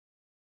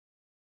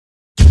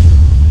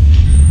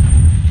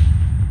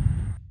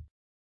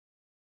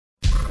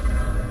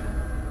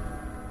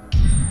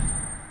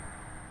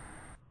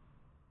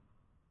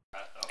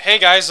Hey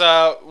guys,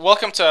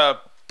 welcome to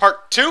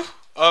part 2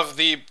 of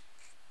the...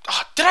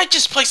 Oh, did I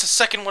just place a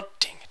second one?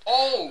 Dang it.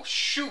 Oh,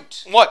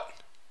 shoot. What?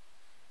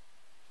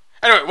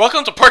 Anyway,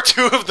 welcome to part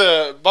 2 of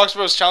the Box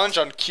Bros Challenge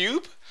on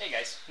Cube. Hey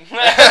guys.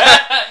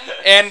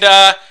 And,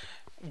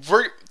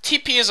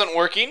 TP isn't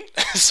working,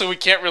 so we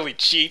can't really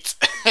cheat.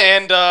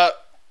 And, I'm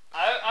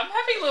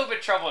having a little bit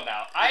of trouble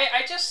now.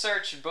 I just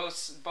searched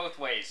both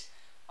ways.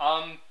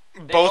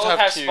 They both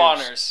have cubes.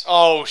 spawners.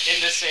 Oh,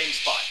 in the same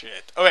spot.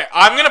 Shit. Okay,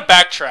 I'm gonna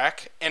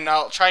backtrack, and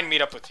I'll try and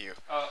meet up with you.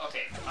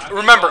 Okay.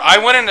 Remember, I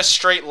went in a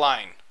straight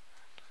line.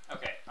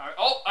 Okay.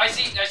 Oh, I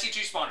see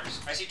two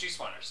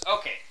spawners.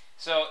 Okay.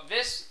 So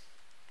this,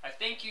 I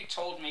think you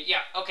told me. Yeah.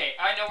 Okay.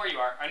 I know where you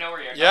are.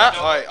 Yeah.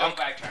 Don't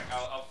backtrack.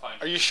 I'll find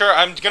you. Are you sure?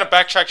 I'm gonna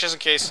backtrack just in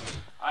case.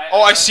 I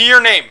I see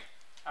your name.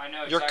 I know.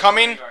 You're exactly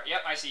coming. where you are.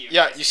 Yep. I see you.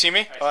 Yeah. You see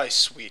me? I see Oh, you.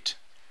 sweet.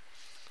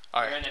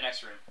 All right. You're in the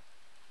next room.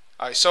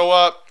 Alright,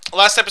 so,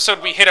 last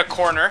episode we hit a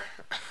corner.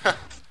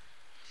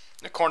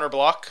 A corner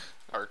block.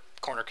 Or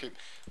corner cube.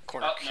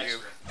 Corner cube. Next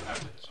room.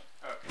 After this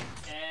one. Okay.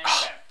 And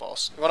Ah, bam.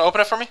 balls. You wanna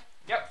open it for me?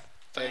 Yep.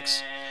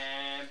 Thanks.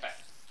 And bam.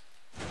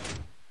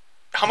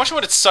 How much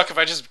would it suck if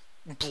I just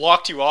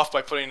blocked you off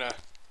by putting a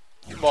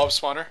mob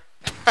spawner?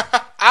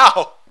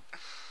 Ow!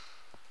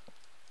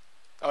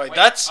 Oh, wait, Wait.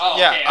 that's... Oh,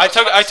 yeah, okay, I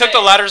took the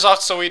say. ladders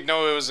off so we'd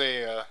know it was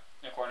a,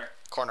 A corner.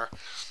 corner.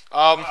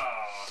 Oh.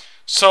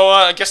 So,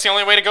 I guess the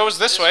only way to go is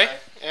this way. way.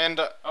 And,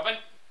 Open.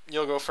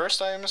 you'll go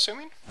first, I am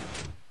assuming?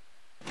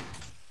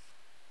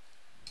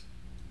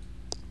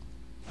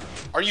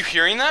 Are you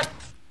hearing that?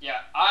 Yeah,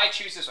 I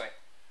choose this way.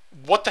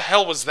 What the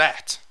hell was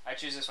that? I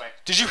choose this way.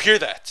 Did you hear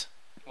that?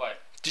 What?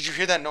 Did you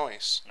hear that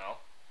noise? No.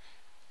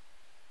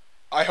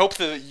 I hope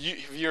the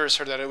viewers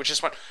heard that. It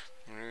just went...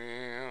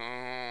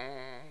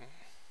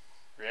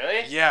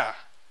 Really? Yeah.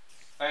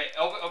 Alright,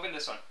 open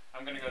this one.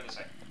 I'm gonna go this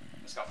way.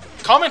 Let's go.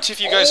 Comment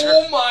if you guys heard...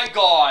 Oh my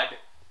god!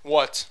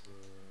 What?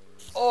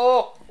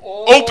 Oh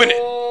Open it!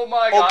 Oh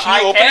my god.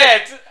 can you open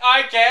it?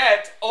 I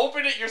can't!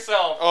 Open it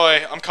yourself! Oh,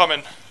 wait, I'm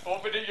coming.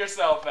 Open it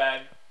yourself,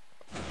 man.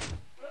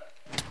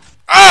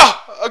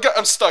 Ah!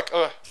 I'm stuck.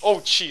 Oh,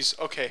 jeez.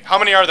 Okay. How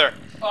many are there?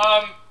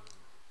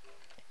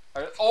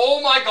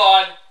 Oh my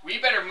god! We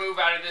better move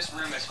out of this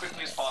room as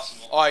quickly as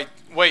possible.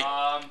 Wait. Do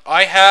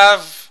I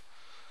have...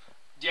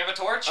 you have a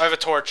torch? I have a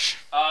torch.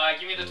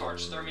 Give me the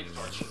torch. Throw me the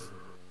torch.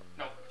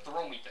 No,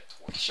 throw me the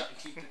torch. I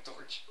need the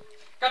torch.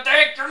 God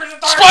dang it! Give me the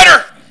torch!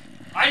 Spider!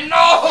 I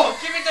know!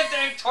 Give me the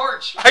dang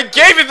torch! I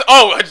gave it...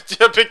 Oh, I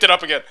picked it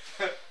up again.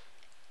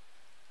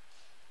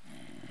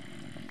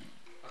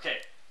 Okay,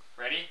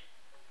 ready?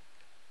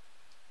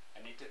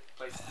 I need to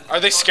place this. Are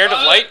they scared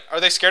of light?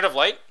 Are they scared of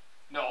light?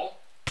 No.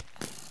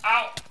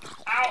 Ow!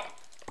 Ow!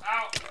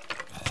 Ow!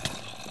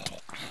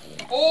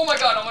 Oh my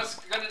god,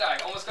 almost gonna die.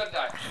 Almost gonna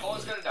die.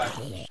 Almost gonna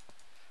die.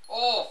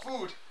 Oh,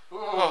 food.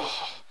 Ooh.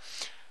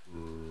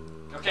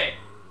 Okay,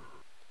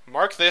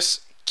 Mark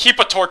this. Keep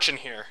a torch in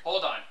here.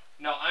 hold on.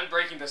 No, I'm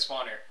breaking the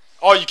spawner.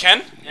 Oh, you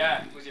can?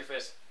 Yeah, with your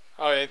fist.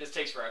 Oh, wait. This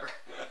takes forever.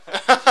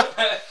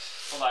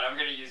 Hold on, I'm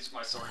gonna use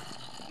my sword.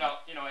 No,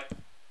 you know what?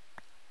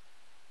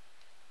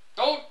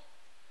 Don't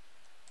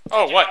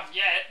Oh, get what? off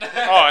yet.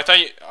 Oh, I thought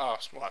you... Oh,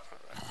 what?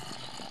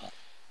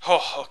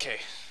 Oh, okay.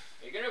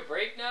 Are you gonna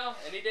break now?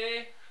 Any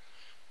day?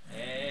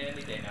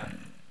 Any day now.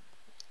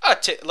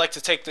 I'd like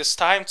to take this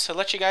time to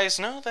let you guys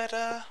know that,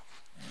 There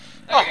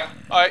you go.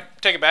 Alright,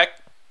 take it back.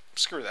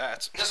 Screw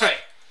that. This way.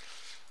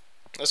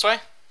 This way?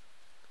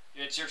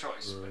 It's your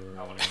choice, but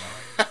I want to go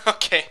that way.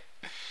 Okay.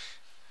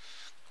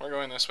 We're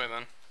going this way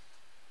then.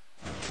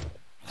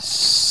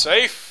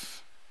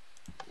 Safe.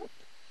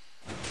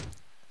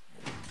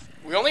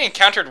 We only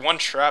encountered one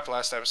trap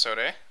last episode,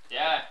 eh?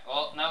 Yeah,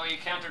 well, now we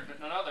encountered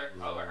another.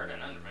 Oh, I heard an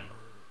Enderman.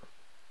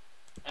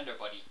 Ender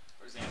buddy.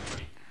 Where's the Ender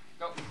buddy?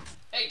 Go.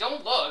 Hey,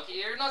 don't look.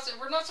 We're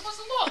not supposed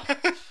to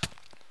look.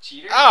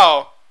 Cheater.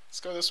 Ow! Let's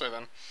go this way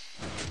then.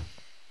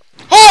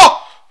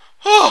 Oh!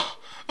 Oh!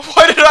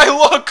 Why did I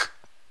look?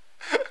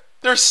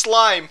 There's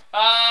slime.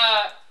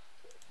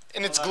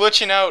 And it's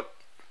glitching out.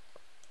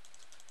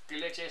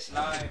 Glitchy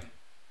slime.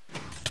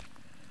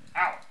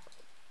 Ow.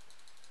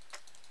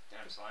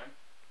 Damn slime.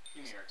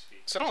 Give me your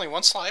XP. Is that only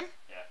one slime?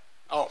 Yeah.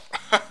 Oh.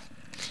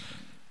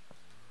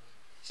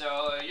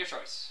 So, your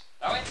choice.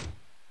 That way?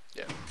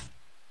 Yeah.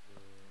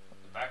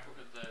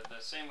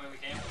 The same way we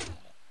came?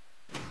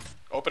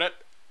 Open it.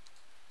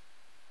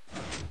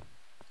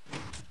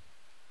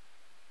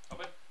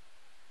 Open.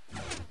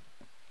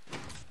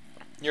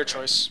 Your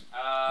choice.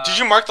 Uh, Did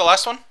you mark the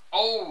last one?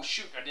 Oh,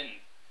 shoot, I didn't.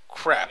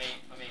 Crap.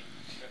 Let me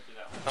go through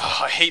that one.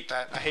 Oh, I hate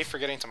that. I hate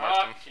forgetting to mark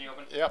them. Can you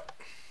open? Yep.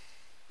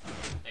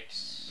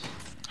 Thanks.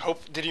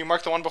 Did you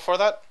mark the one before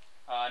that?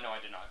 No, I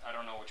did not. I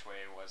don't know which way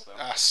it was, though.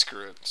 Ah,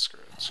 screw it. Screw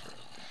it. Screw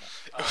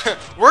it.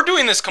 We're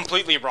doing this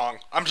completely wrong.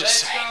 I'm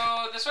just Let's saying.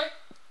 go this way,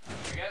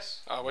 I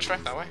guess. Which way?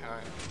 That way?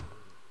 Alright.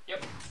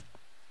 Yep.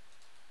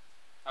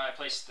 I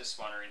placed the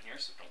spawner in here,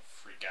 so don't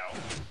freak out.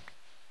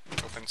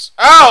 Opens.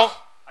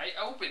 Ow! I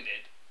opened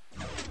it.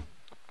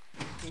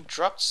 You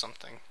dropped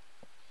something.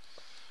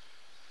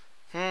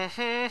 Your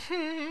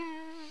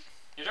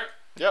turn.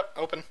 Yep,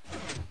 open.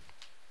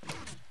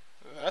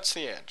 That's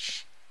the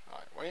edge.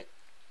 Alright, wait.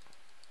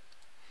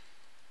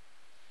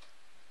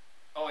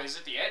 Oh, is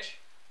it the edge?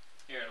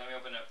 Here, let me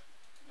open it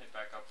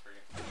back up for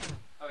you.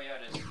 Oh yeah,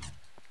 it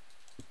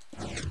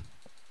is.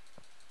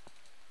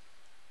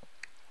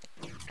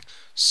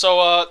 So,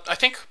 I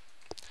think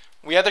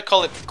we either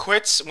call it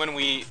quits when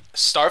we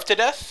starve to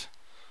death,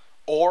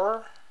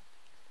 or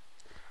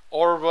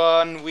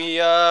when we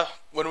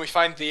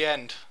find the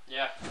end.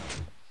 Yeah.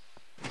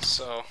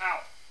 So. Ow.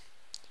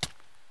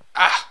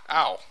 Ah!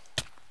 Ow!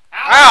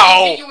 Ow!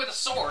 Ow! I hit you with a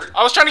sword.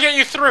 I was trying to get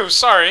you through.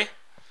 Sorry.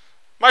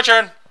 My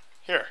turn.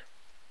 Here.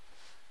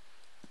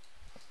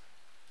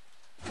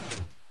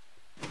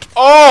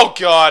 Oh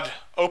God!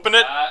 Open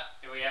it.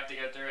 We have to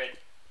go through it.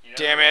 You know,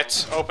 Damn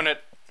it! Open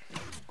it.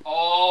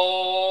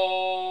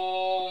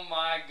 Oh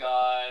my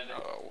God.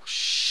 Oh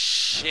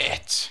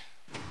shit!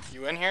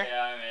 You in here?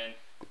 Yeah, I'm in.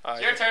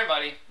 It's Yeah. your turn,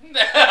 buddy.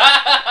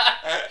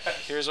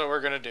 Here's what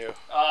we're gonna do.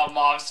 Oh,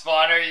 mob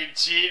spawner, you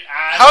cheat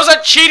ass. How's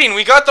that cheating?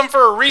 We got them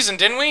for a reason,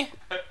 didn't we?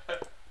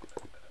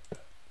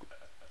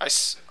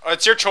 It's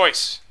your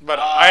choice, but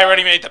I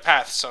already made the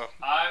path, so.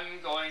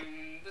 I'm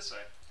going this way.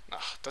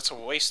 Ugh, that's a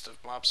waste of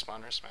mob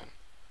spawners, man.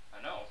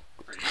 I know.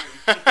 For you.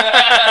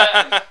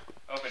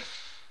 Open.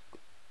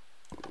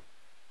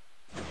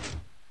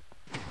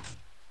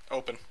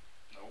 Open.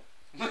 Nope.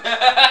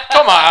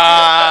 Come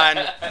on!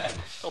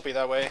 Don't be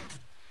that way.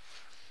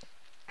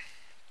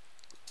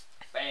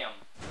 Bam.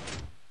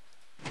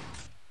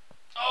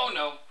 Oh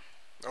no.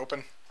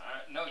 Open.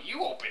 No,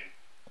 you open.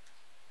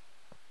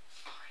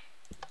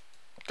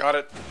 Got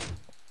it.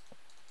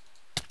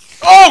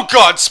 Oh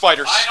God,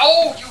 spiders!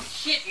 Oh, you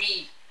hit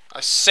me. I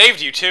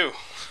saved you too.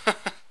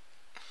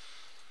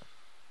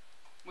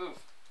 Move.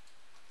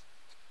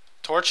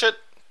 Torch it.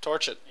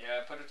 Torch it.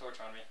 Yeah, put a torch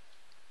on me.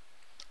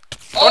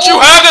 Don't you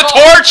have the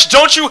torch?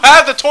 Don't you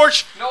have the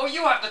torch? No,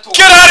 you have the torch.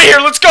 Get out of here!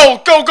 Let's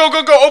go! Go! Go!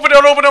 Go! Go! Open it!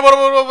 Open it! Open it!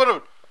 Open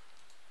it!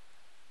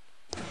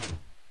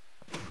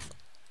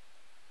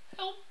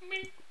 Help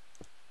me.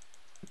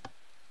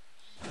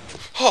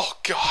 Oh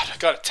God! I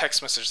got a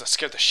text message that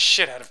scared the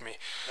shit out of me.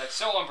 That's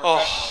so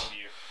unprofessional of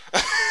you.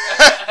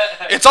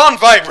 It's on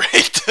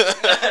vibrate.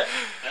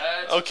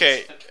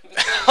 Okay.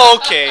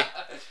 Okay.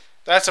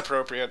 That's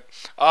appropriate.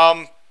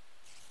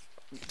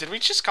 Did we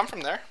just come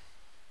from there?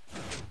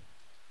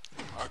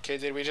 Okay,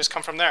 did we just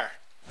come from there?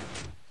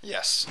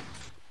 Yes.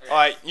 Okay.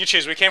 Alright, you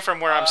choose. We came from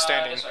where I'm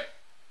standing. This way.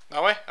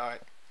 That way?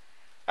 Alright.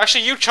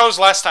 Actually, you chose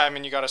last time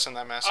and you got us in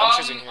that mess. I'm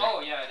choosing here. Oh,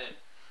 yeah, I did.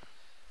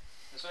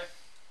 This way?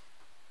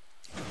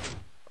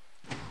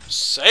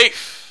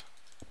 Safe.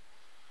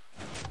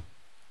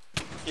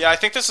 Yeah, I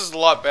think this is a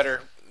lot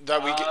better.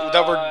 That we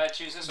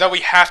choose this that way.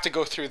 we have to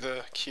go through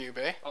the cube,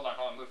 eh? Hold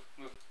on, move.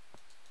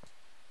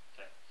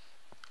 Okay.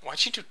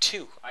 Why'd you do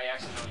two? I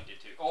accidentally did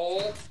two.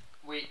 Oh,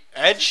 wait.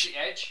 Edge? Is this the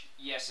edge?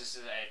 Yes, this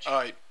is the edge.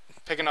 Alright,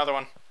 pick another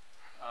one.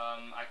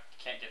 I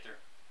can't get through.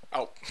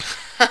 Oh.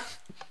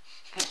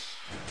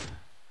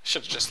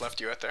 Should have just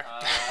left you out there.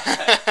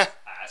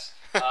 Ass.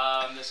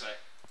 This way.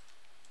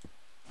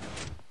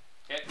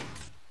 Okay.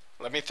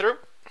 Let me through.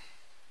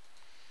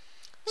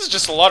 This is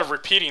just a lot of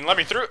repeating. Let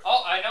me through.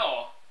 Oh, I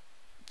know.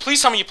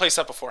 Please tell me you placed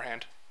that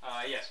beforehand.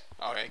 Yes.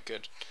 Okay,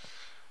 good.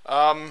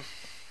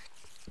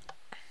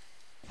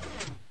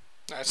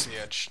 That's the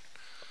edge.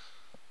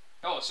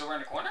 Oh, so we're in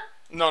the corner?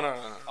 No.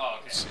 Oh,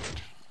 okay. Let's see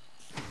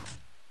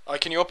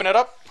it. Can you open it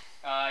up?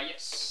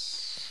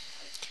 Yes.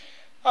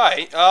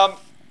 Alright,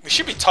 we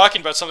should be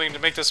talking about something to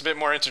make this a bit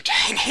more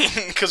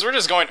entertaining, because we're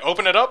just going,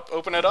 open it up,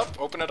 open it up,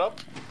 open it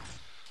up.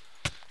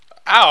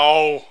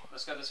 Ow!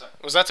 Let's go this way.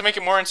 Was that to make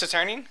it more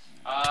entertaining?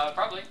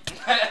 Probably.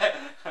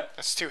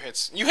 That's 2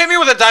 hits. You hit me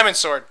with a diamond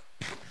sword!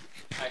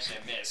 Actually,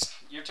 I missed.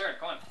 Your turn,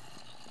 come on.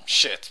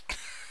 Shit.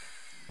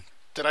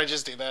 Did I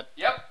just do that?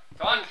 Yep,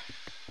 come on.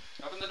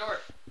 Open the door.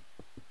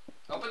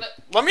 Open the...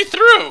 Let me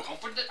through!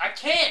 Open the... I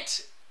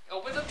can't!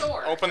 Open the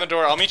door. Open the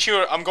door. I'll meet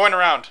you. I'm going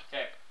around.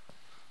 Okay.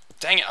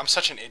 Dang it, I'm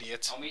such an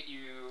idiot. I'll meet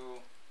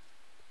you...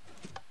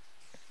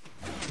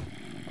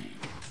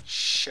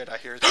 Shit, I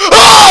hear it.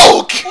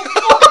 Oh!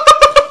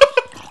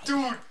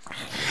 Dude!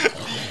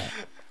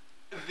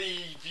 The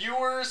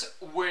viewers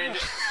would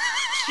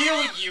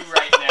kill you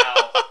right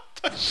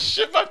now.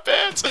 Shit my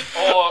pants.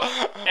 Oh,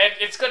 and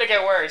it's gonna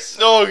get worse.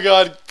 Oh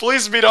god,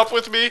 please meet up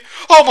with me.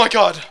 Oh my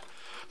god.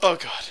 Oh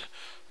god.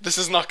 This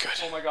is not good.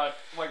 Oh my god,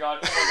 oh my god,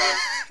 oh my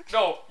god.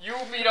 No, you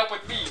meet up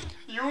with me.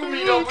 You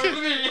meet up with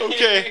me.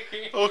 Okay.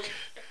 Okay.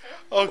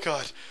 Oh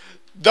god.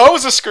 That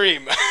was a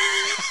scream.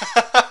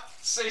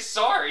 Say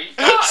sorry.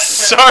 God.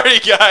 Sorry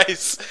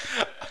guys.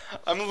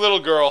 I'm a little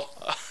girl.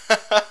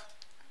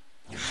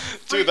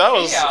 Dude, that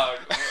was... Out.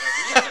 We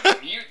have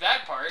to mute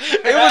that part.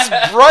 It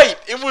was bright.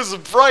 It was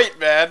bright,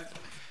 man.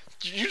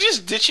 You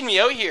just ditching me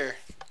out here.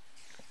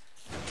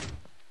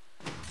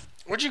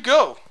 Where'd you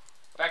go?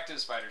 Back to the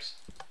spiders.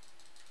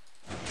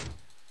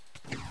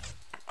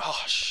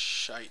 Oh,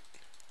 shite.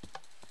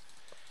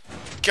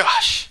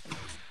 Gosh.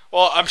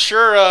 Well, I'm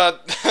sure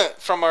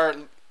from our...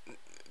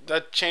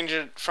 That changed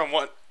it from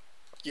what...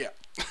 Yeah.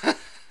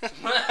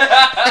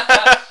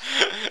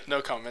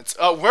 No comments.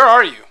 Where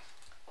are you?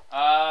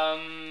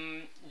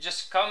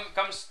 Just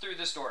comes through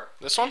this door.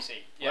 This one?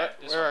 Yeah.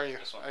 Where are you?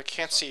 I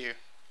can't see you.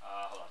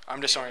 Hold on. I'm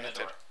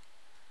disoriented.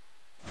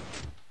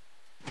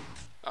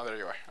 Oh, there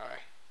you are. All right.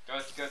 Go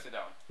through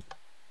that one.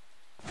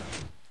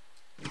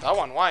 That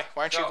one? Why?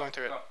 Why aren't you going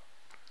through it?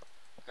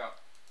 Go.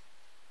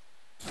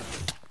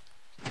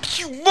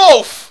 You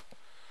wolf!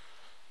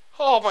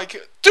 Oh my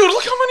god, dude!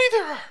 Look how many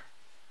there are.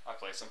 I'll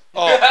place them.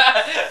 Oh.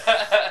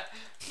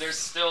 There's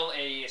still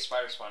a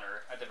spider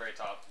spawner at the very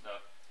top, though.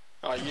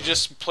 Oh, you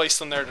just placed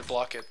them there to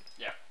block it.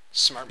 Yeah.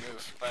 Smart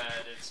move. But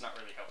it's not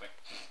really helping.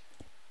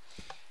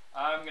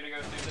 I'm gonna go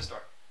through this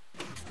door.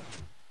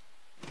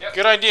 Yep.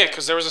 Good idea,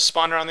 because there was a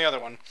spawner on the other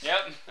one.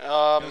 Yep. It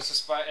was a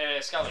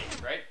Skelly,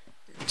 right?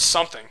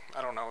 Something.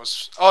 I don't know. It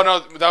was. Oh no,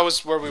 that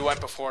was where we went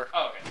before.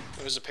 Oh, okay.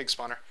 It was a pig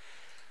spawner.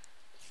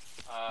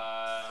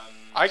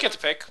 I get to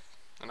pick,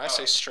 and I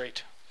say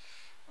straight.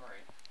 All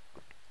right.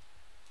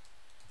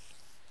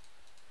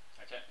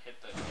 I can't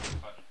hit the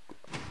button.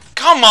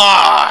 Come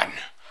on!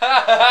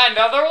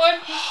 Another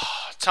one?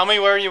 Tell me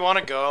where you want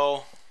to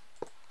go.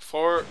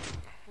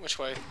 Which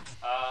way?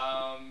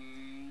 I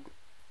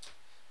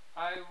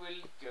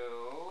will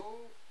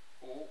go.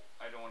 Oh,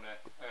 I don't want to.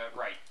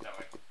 Right, that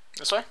way.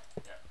 This way?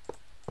 Yeah.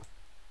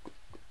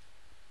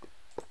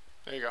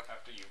 There you go.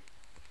 After you.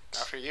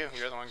 After you.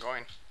 You're the one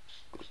going.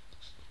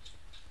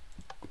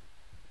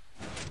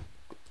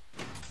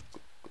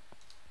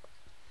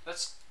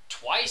 That's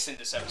twice in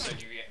this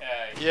episode.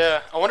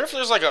 Yeah. I wonder if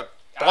there's like a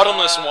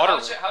bottomless water.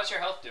 How's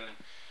your health doing?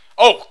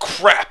 Oh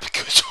crap!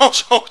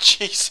 Oh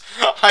jeez,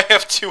 I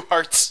have 2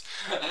 hearts.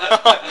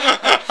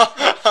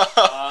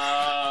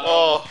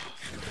 Oh.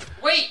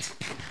 Wait!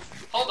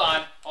 Hold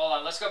on.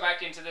 Let's go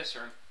back into this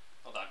room.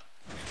 Hold on.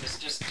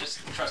 Just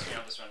trust me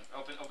on this one.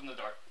 Open the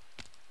door.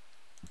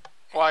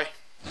 Why?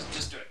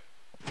 Just do it.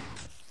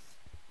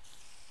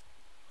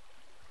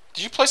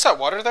 Did you place that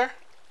water there?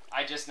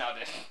 I just now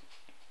did.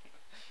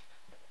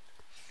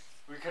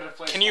 We could have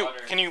placed water.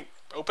 Can you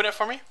open it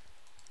for me?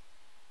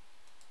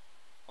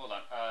 Hold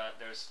on.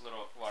 There's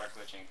little water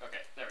glitching. Okay,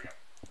 there we go.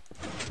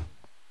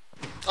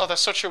 Oh,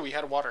 that's so true. We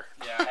had water.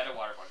 Yeah, I had a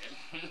water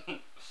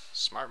bucket.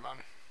 Smart man.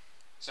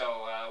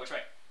 So, which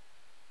way?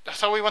 I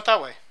thought we went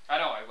that way. I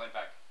know. I went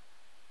back.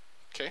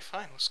 Okay,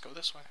 fine. Let's go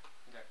this way.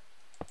 Okay.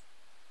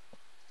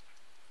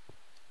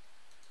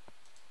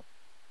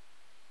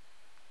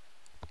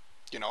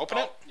 You know, open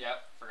it? Yeah,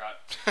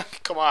 forgot.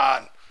 Come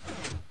on.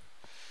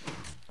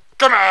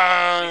 Come on!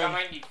 I think I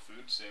might need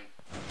food soon.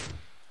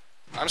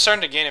 I'm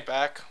starting to gain it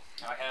back.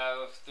 I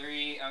have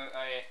 3.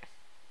 I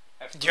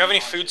have 3 Do you have any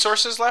launches. food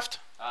sources left?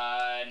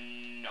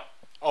 No.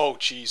 Oh,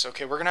 jeez.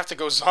 Okay, we're gonna have to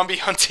go zombie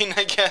hunting,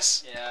 I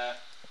guess. Yeah.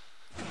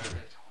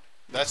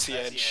 That's the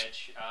That's edge. the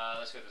edge.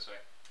 Let's go this way.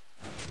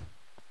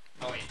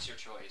 Oh wait, it's your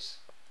choice.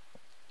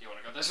 Do you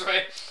want to go this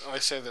way? Oh, I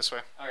say this way.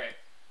 Alright.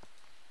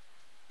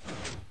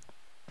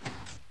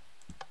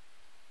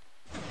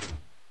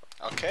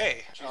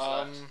 Okay. Choose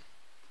left.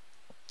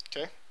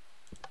 Okay.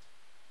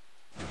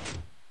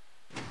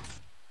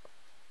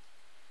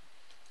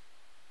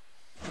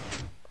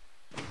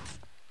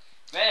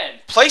 Man.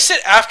 Place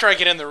it after I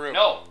get in the room.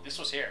 No, this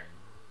was here.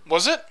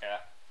 Was it? Yeah.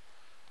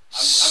 I'm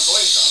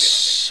going zombie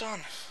Son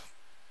of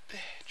a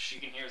bitch. hunting. You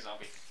can hear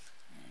zombie.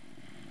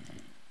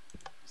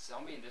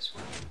 Zombie in this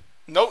room?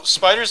 No,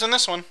 spider's in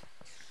this one.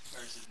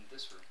 Or is it in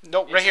this room?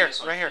 No, It's right in here. this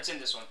one. Right here. It's in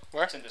this one.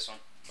 Where? It's in this one.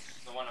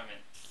 The one I'm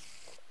in.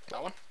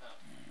 That one?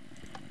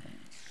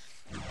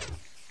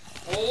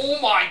 Oh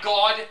my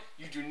god!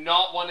 You do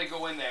not want to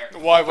go in there.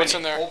 Why? Open What's it.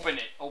 in there? Open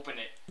it. Open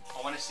it.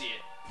 I want to see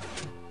it.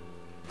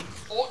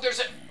 Oh, there's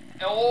a...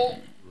 Oh,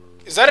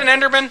 Is that an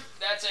Enderman?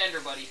 that's Ender,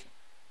 buddy.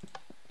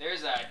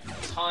 There's a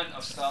ton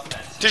of stuff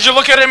that's... Did you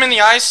look at him in the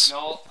eyes?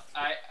 No,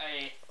 I...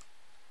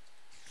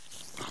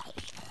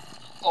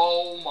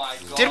 Oh my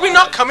god. Did we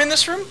not come in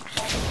this room?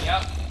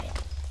 Yep.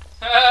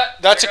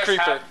 That's a There goes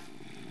creeper. half.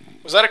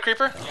 Was that a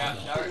creeper? Yeah,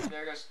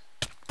 there goes...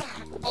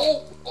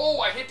 Oh,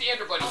 I hit the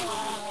Ender buddy.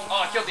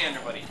 Oh, I killed the Ender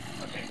buddy.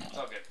 Okay, it's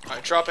all good.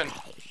 Alright, drop in.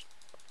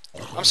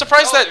 I'm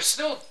surprised There's that...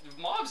 still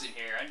mobs in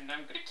here, and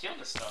I'm gonna kill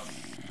this stuff.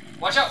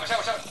 Watch out!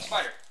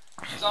 Spider.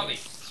 Zombie.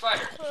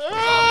 Spider.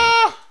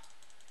 Ah!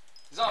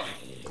 Zombie.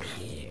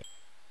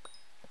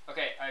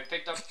 Okay, I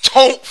picked up...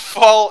 Don't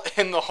fall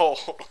in the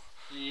hole.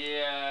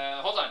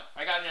 Yeah, hold on.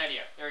 I got an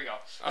idea. There we go.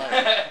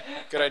 Alright.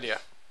 Good idea.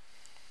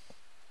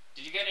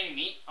 Did you get any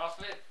meat off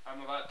of it?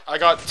 I'm about... I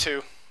got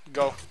 2.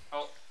 Go.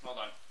 Oh, hold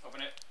on.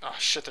 Open it. Oh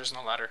shit, there's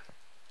no ladder.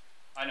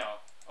 I know.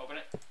 Open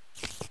it.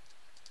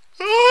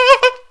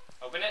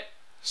 Open it.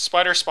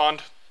 Spider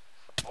spawned.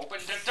 Open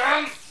the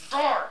damn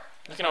door!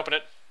 You can open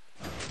it.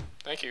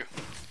 Thank you.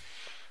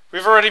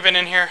 We've already been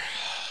in here.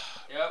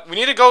 Yep. We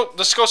need to go...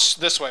 Let's go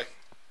this way.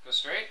 Go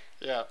straight.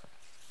 Yeah.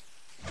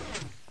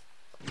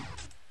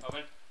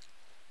 Open.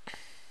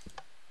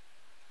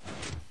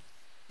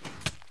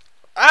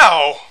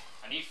 Ow!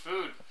 I need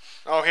food.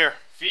 Oh, here.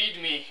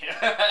 Feed me.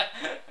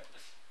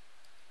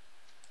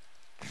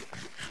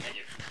 Thank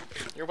you.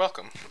 You're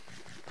welcome.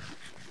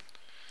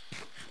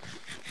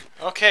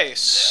 Okay,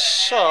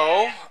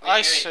 so I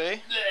Wait.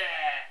 say.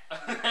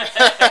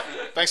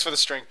 Thanks for the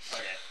string.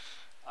 Okay.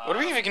 What are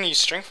we even gonna use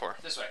string for?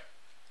 This way.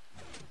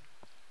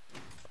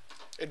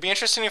 It'd be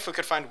interesting if we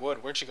could find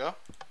wood. Where'd you go?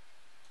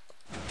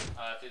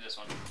 Through this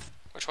one.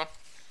 Which one?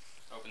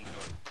 Open the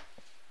door.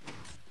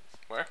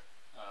 Where?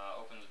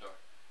 Open the door.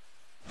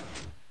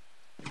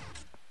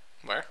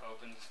 Where?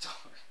 Open the door.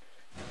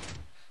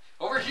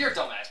 Over here,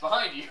 dumbass,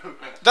 behind you.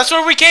 That's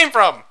where we came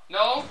from.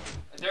 No,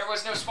 there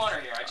was no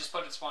spawner here. I just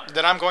put a spawner.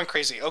 Then I'm going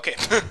crazy. Okay.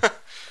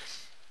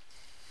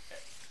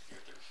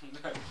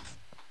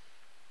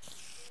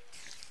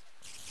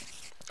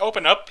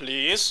 Open up,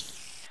 please.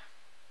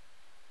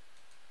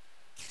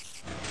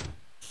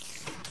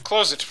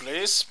 Close it,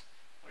 please.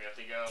 We have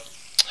to go.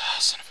 Ah,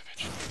 son of a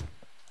bitch.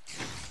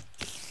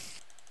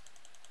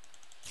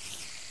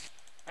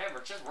 Man,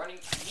 we're just running. I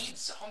need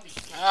zombies.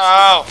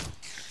 Ow!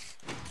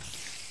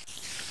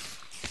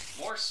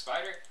 More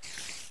spider.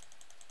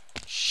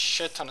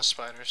 Shit ton of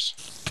spiders.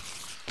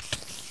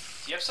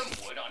 Do you have some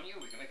wood on you?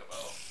 We can make a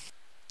bow.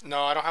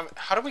 No, I don't have.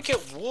 How do we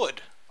get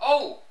wood?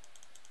 Oh!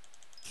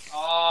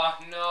 Oh,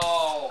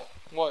 no.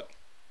 What?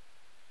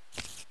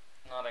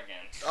 Not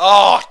again.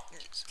 Oh!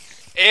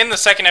 In the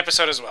second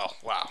episode as well.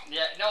 Wow.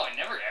 Yeah, no, in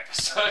every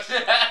episode.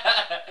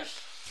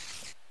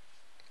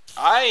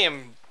 I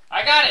am.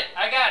 I got it.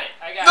 I got it.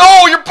 I got it.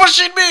 No, you're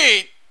pushing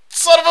me!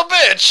 Son of a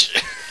bitch!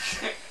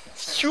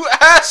 You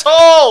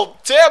asshole!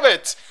 Damn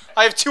it!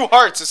 I have 2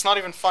 hearts. It's not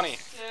even funny.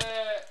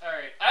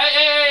 Alright.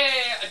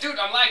 Hey, dude,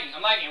 I'm lagging.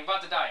 I'm lagging. I'm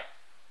about to die.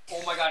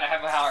 Oh my god, I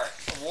have a heart.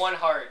 1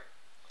 heart.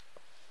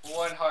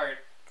 1 heart.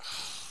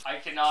 I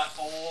cannot.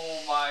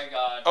 Oh my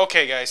god.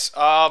 Okay, guys.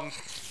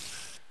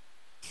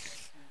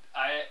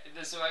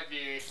 This might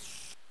be.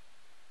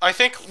 I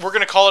think we're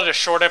gonna call it a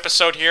short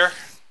episode here.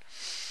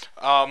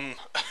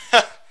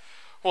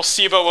 We'll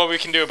see about what we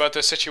can do about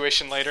this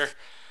situation later.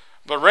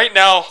 But right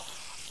now,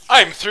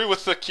 I'm through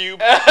with the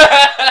cube. I'm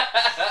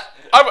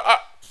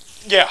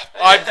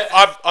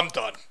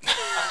done.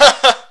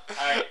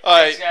 Alright.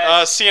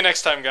 Alright. See you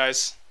next time,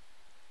 guys.